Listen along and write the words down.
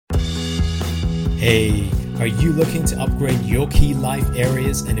Hey, are you looking to upgrade your key life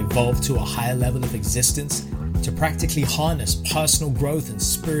areas and evolve to a higher level of existence? To practically harness personal growth and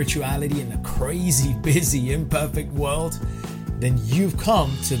spirituality in a crazy, busy, imperfect world? Then you've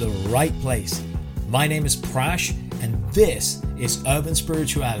come to the right place. My name is Prash, and this is Urban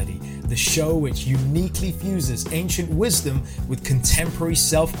Spirituality, the show which uniquely fuses ancient wisdom with contemporary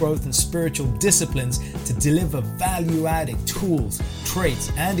self-growth and spiritual disciplines to deliver value-adding tools,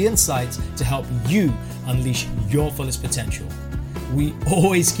 traits, and insights to help you unleash your fullest potential. We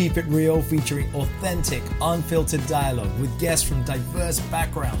always keep it real, featuring authentic, unfiltered dialogue with guests from diverse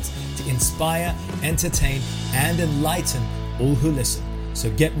backgrounds to inspire, entertain, and enlighten all who listen. So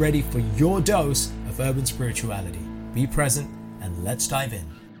get ready for your dose of urban spirituality. Be present and let's dive in.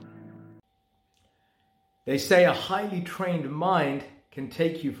 They say a highly trained mind can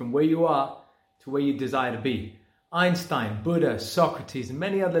take you from where you are to where you desire to be. Einstein, Buddha, Socrates, and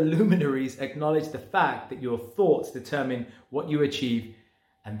many other luminaries acknowledge the fact that your thoughts determine what you achieve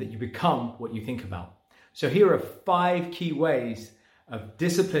and that you become what you think about. So here are 5 key ways of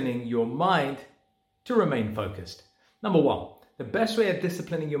disciplining your mind to remain focused. Number 1, the best way of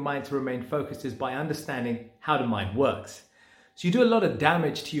disciplining your mind to remain focused is by understanding how the mind works. So you do a lot of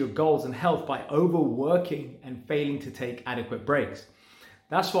damage to your goals and health by overworking and failing to take adequate breaks.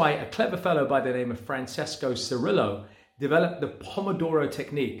 That's why a clever fellow by the name of Francesco Cirillo developed the Pomodoro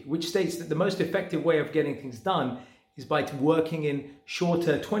technique, which states that the most effective way of getting things done is by working in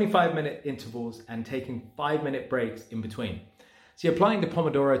shorter 25-minute intervals and taking 5-minute breaks in between. See, applying the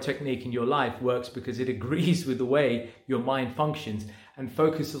Pomodoro technique in your life works because it agrees with the way your mind functions and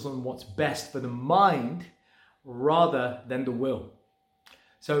focuses on what's best for the mind rather than the will.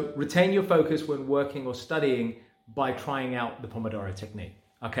 So retain your focus when working or studying by trying out the Pomodoro technique.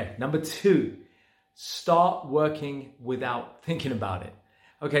 Okay, number 2, start working without thinking about it.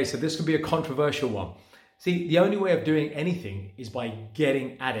 Okay, so this could be a controversial one. See, the only way of doing anything is by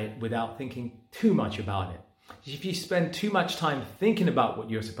getting at it without thinking too much about it. If you spend too much time thinking about what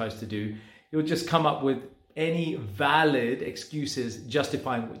you're supposed to do, you'll just come up with any valid excuses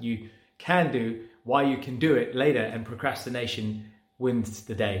justifying what you can do, why you can do it later, and procrastination wins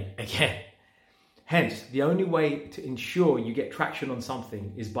the day again. Hence, the only way to ensure you get traction on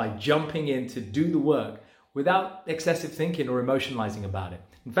something is by jumping in to do the work without excessive thinking or emotionalizing about it.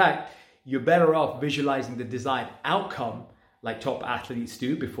 In fact, you're better off visualizing the desired outcome like top athletes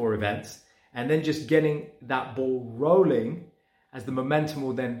do before events, and then just getting that ball rolling as the momentum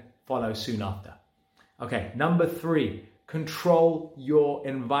will then follow soon after. Okay, number 3, control your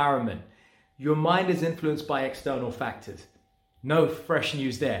environment. Your mind is influenced by external factors. No fresh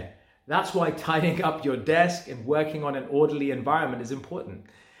news there. That's why tidying up your desk and working on an orderly environment is important.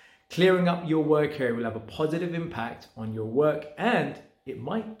 Clearing up your work area will have a positive impact on your work, and it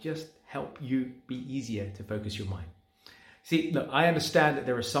might just help you be easier to focus your mind. See, look, I understand that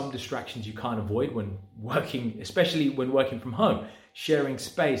there are some distractions you can't avoid when working, especially when working from home, sharing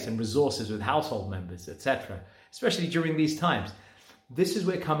space and resources with household members, etc., especially during these times. This is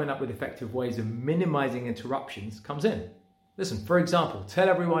where coming up with effective ways of minimizing interruptions comes in. Listen, for example, tell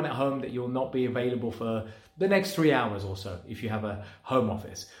everyone at home that you'll not be available for the next 3 hours or so if you have a home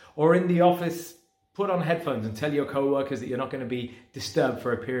office. Or in the office, put on headphones and tell your co-workers that you're not going to be disturbed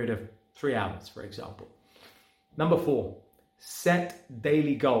for a period of 3 hours, for example. Number 4, set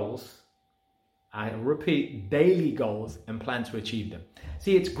daily goals. I repeat, daily goals and plan to achieve them.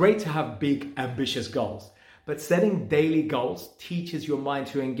 See, it's great to have big, ambitious goals, but setting daily goals teaches your mind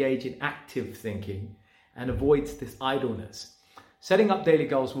to engage in active thinking and avoids this idleness. Setting up daily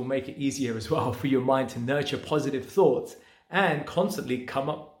goals will make it easier as well for your mind to nurture positive thoughts and constantly come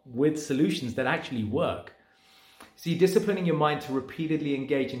up with solutions that actually work. See, disciplining your mind to repeatedly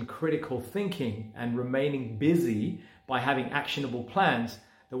engage in critical thinking and remaining busy by having actionable plans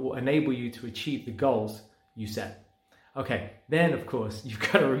that will enable you to achieve the goals you set. Okay, then of course, you've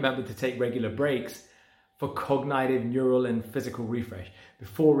got to remember to take regular breaks for cognitive, neural, and physical refresh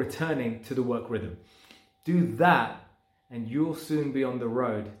before returning to the work rhythm. Do that, and you'll soon be on the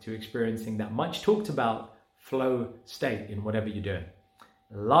road to experiencing that much talked about flow state in whatever you're doing.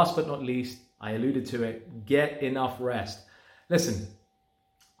 Last but not least, I alluded to it, get enough rest. Listen,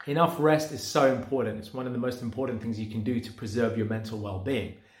 enough rest is so important. It's one of the most important things you can do to preserve your mental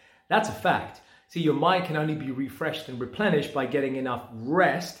well-being. That's a fact. See, your mind can only be refreshed and replenished by getting enough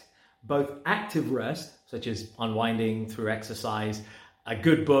rest, both active rest, such as unwinding through exercise, a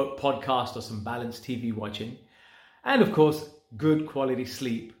good book, podcast, or some balanced TV watching, and of course, good quality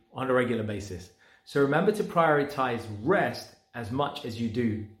sleep on a regular basis. So remember to prioritize rest as much as you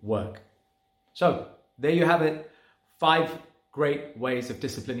do work. So there you have it, 5 great ways of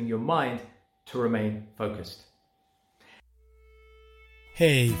disciplining your mind to remain focused.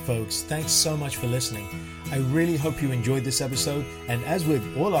 Hey folks, thanks so much for listening. I really hope you enjoyed this episode, and as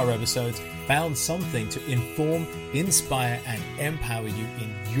with all our episodes, found something to inform, inspire, and empower you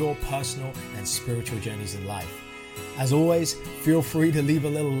in your personal and spiritual journeys in life. As always, feel free to leave a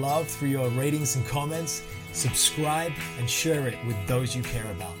little love through your ratings and comments, subscribe, and share it with those you care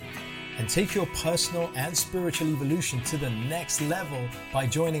about. And take your personal and spiritual evolution to the next level by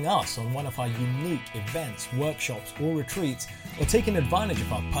joining us on one of our unique events, workshops, or retreats, or taking advantage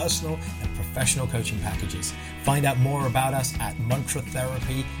of our personal and professional coaching packages. Find out more about us at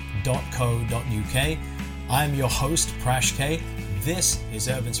mantratherapy.co.uk. I'm your host, Prash K. This is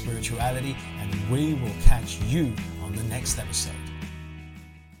Urban Spirituality, and we will catch you on the next episode.